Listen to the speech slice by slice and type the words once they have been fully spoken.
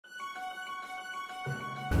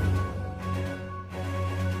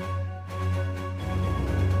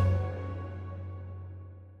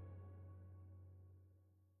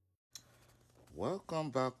Welcome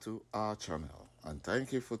back to our channel, and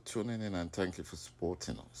thank you for tuning in and thank you for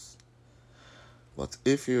supporting us. But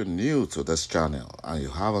if you're new to this channel and you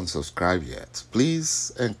haven't subscribed yet,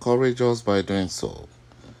 please encourage us by doing so.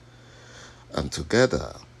 And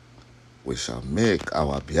together, we shall make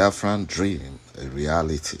our Biafran dream a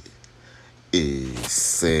reality.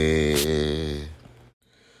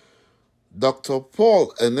 Dr.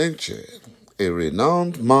 ÞOROMSINČ, a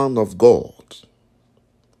renowned man of God,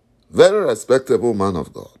 very respectable man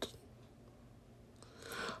of God,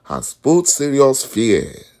 has put serious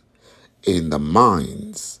fear in the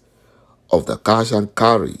minds of the cash and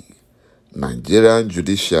carry Nigerian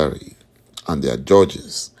judiciary and their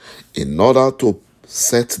judges in order to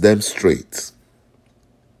set them straight.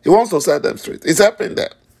 He wants to set them straight. He's helping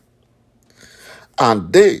them.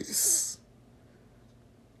 And this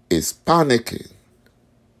is panicking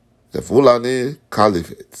the Fulani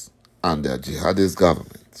Caliphate and their jihadist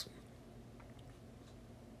government.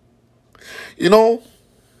 You know,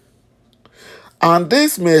 and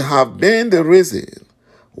this may have been the reason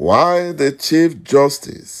why the Chief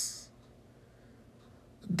Justice,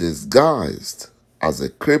 disguised as a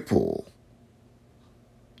cripple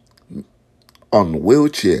on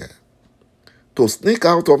wheelchair, to sneak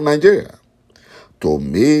out of Nigeria to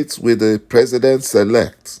meet with the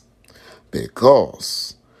president-elect,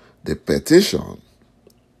 because the petition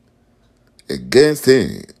against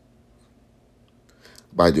him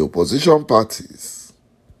by the opposition parties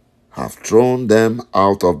have thrown them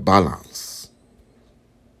out of balance.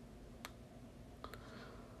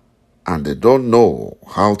 And they don't know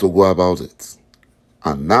how to go about it.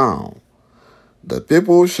 And now, the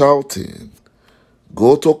people shouting,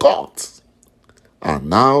 go to court, are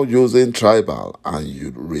now using tribal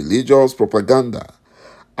and religious propaganda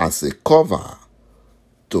as a cover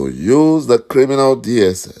to use the criminal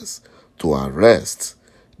DSS to arrest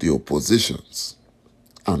the oppositions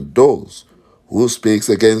and those who speaks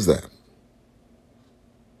against them,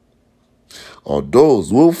 or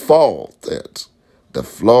those who faulted the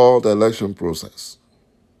flawed election process.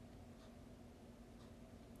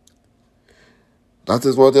 That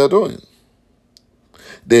is what they are doing.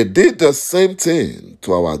 They did the same thing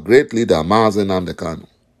to our great leader, ﷺ Kanu.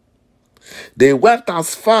 They went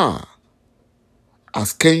as far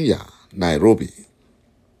as Kenya, Nairobi,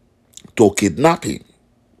 to kidnap him,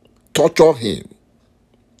 torture him,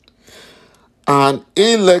 and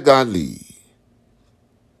illegally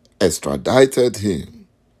extradited him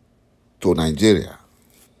to Nigeria.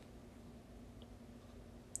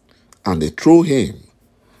 And they threw him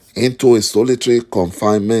into a solitary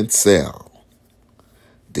confinement cell,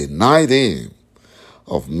 denied him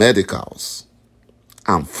of medicals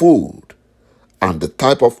and food and the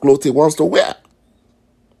type of clothes he wants to wear.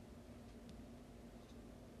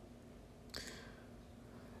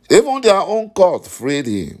 Even their own court freed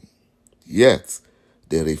him, yet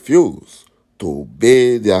they refuse to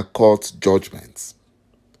obey their court judgments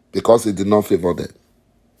because it did not favor them.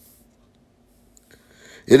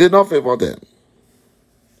 It did not favor them.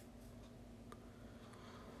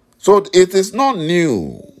 So it is not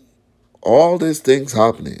new. All these things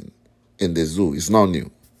happening in the zoo is not new.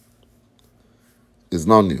 It's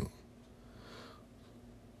not new.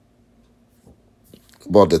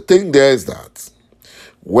 But the thing there is that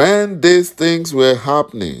when these things were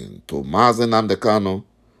happening to ﷺ Kanu,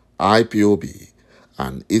 IPOB,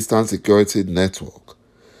 and Eastern Security Network,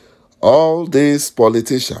 all these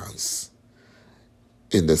politicians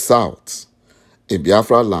in the South, in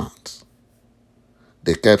Biafra land,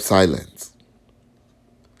 they kept silent.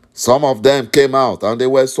 Some of them came out and they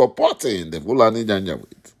were supporting the Fulani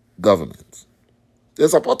Janjaweed government. They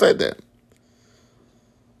supported them.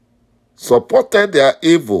 Supported their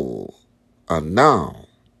evil. And now,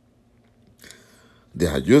 they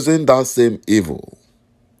are using that same evil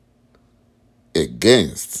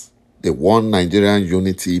against the One Nigerian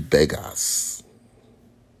Unity beggars.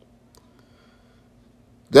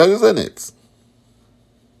 They are using it.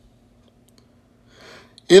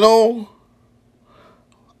 You know,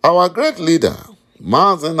 our great leader,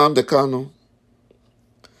 ﷺ Kanu,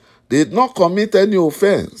 did not commit any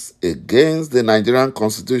offense against the Nigerian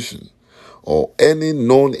Constitution or any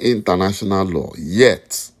known international law,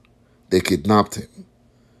 yet they kidnapped him.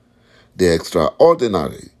 They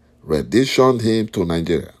extraordinarily renditioned him to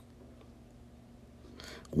Nigeria,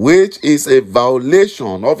 which is a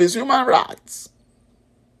violation of his human rights.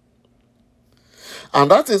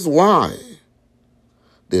 And that is why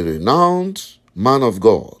the renowned man of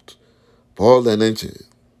God, ÞOROMSINČ,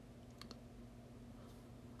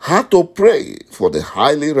 had to pray for the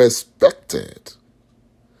highly respected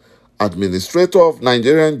administrator of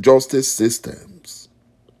Nigerian justice systems,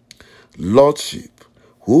 lordship,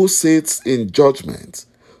 who sits in judgment,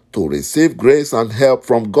 to receive grace and help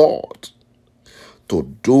from God, to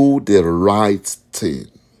do the right thing.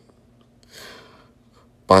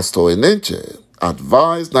 Pastor Enenche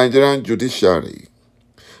advised Nigerian judiciary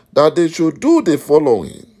that they should do the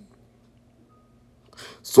following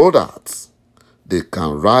so that they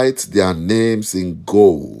can write their names in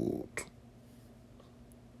gold.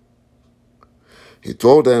 He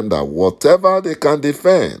told them that whatever they can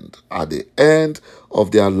defend at the end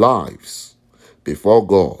of their lives before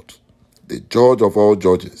God, the judge of all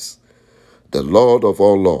judges, the Lord of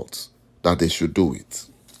all lords, that they should do it.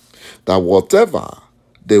 That whatever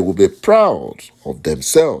they will be proud of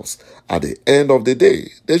themselves at the end of the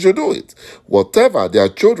day, they should do it. Whatever their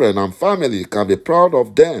children and family can be proud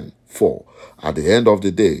of them for at the end of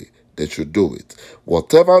the day, they should do it.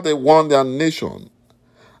 Whatever they want their nation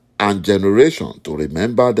and generation to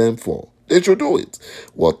remember them for, they should do it.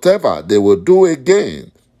 Whatever they will do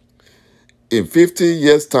again in 50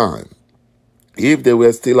 years' time, if they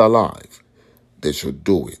were still alive, they should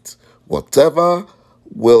do it. Whatever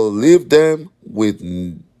will leave them with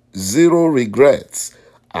zero regrets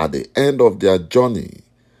at the end of their journey,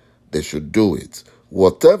 they should do it.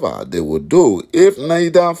 Whatever they will do, if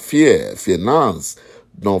neither fear, finance,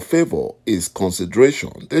 nor favor is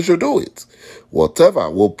consideration, they should do it. Whatever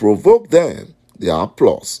will provoke them the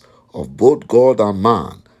applause of both God and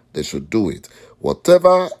man, they should do it.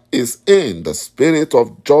 Whatever is in the spirit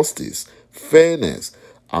of justice, fairness,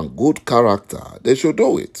 and good character, they should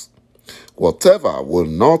do it. Whatever will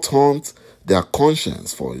not haunt their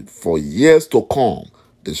conscience for years to come,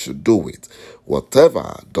 they should do it.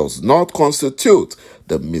 Whatever does not constitute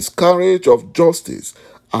the miscarriage of justice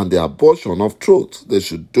and the abortion of truth, they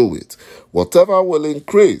should do it. Whatever will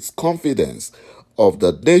increase confidence of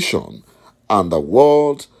the nation and the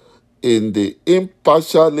world in the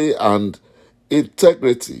impartiality and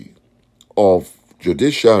integrity of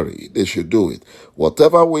judiciary, they should do it.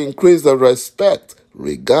 Whatever will increase the respect,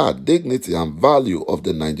 regard, dignity, and value of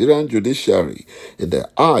the Nigerian judiciary in the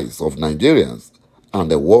eyes of Nigerians and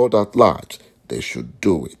the world at large, they should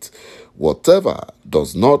do it. Whatever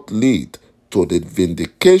does not lead to the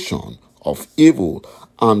vindication of evil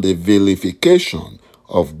and the vilification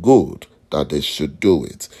of good, that they should do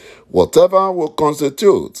it. Whatever will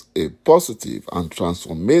constitute a positive and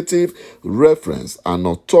transformative reference and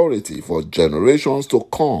authority for generations to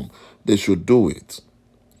come, they should do it.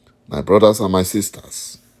 My brothers and my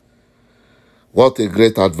sisters, what a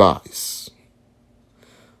great advice.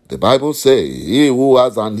 The Bible says, he who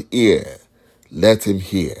has an ear, let him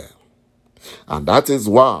hear. And that is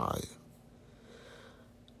why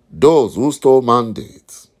those who stole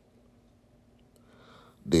mandates,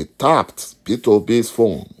 they tapped Peter Obi's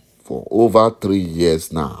phone for over 3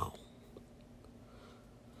 years now.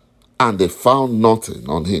 And they found nothing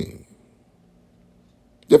on him.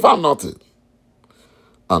 They found nothing.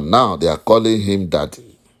 And now they are calling him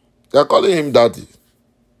daddy. They are calling him daddy.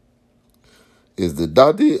 He's the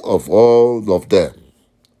daddy of all of them.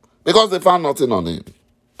 Because they found nothing on him.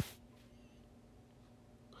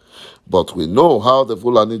 But we know how the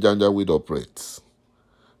Fulani Janjaweed operates.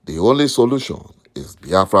 The only solution is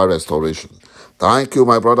Biafra restoration. Thank you,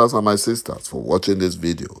 my brothers and my sisters, for watching this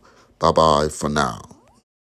video. Bye-bye for now.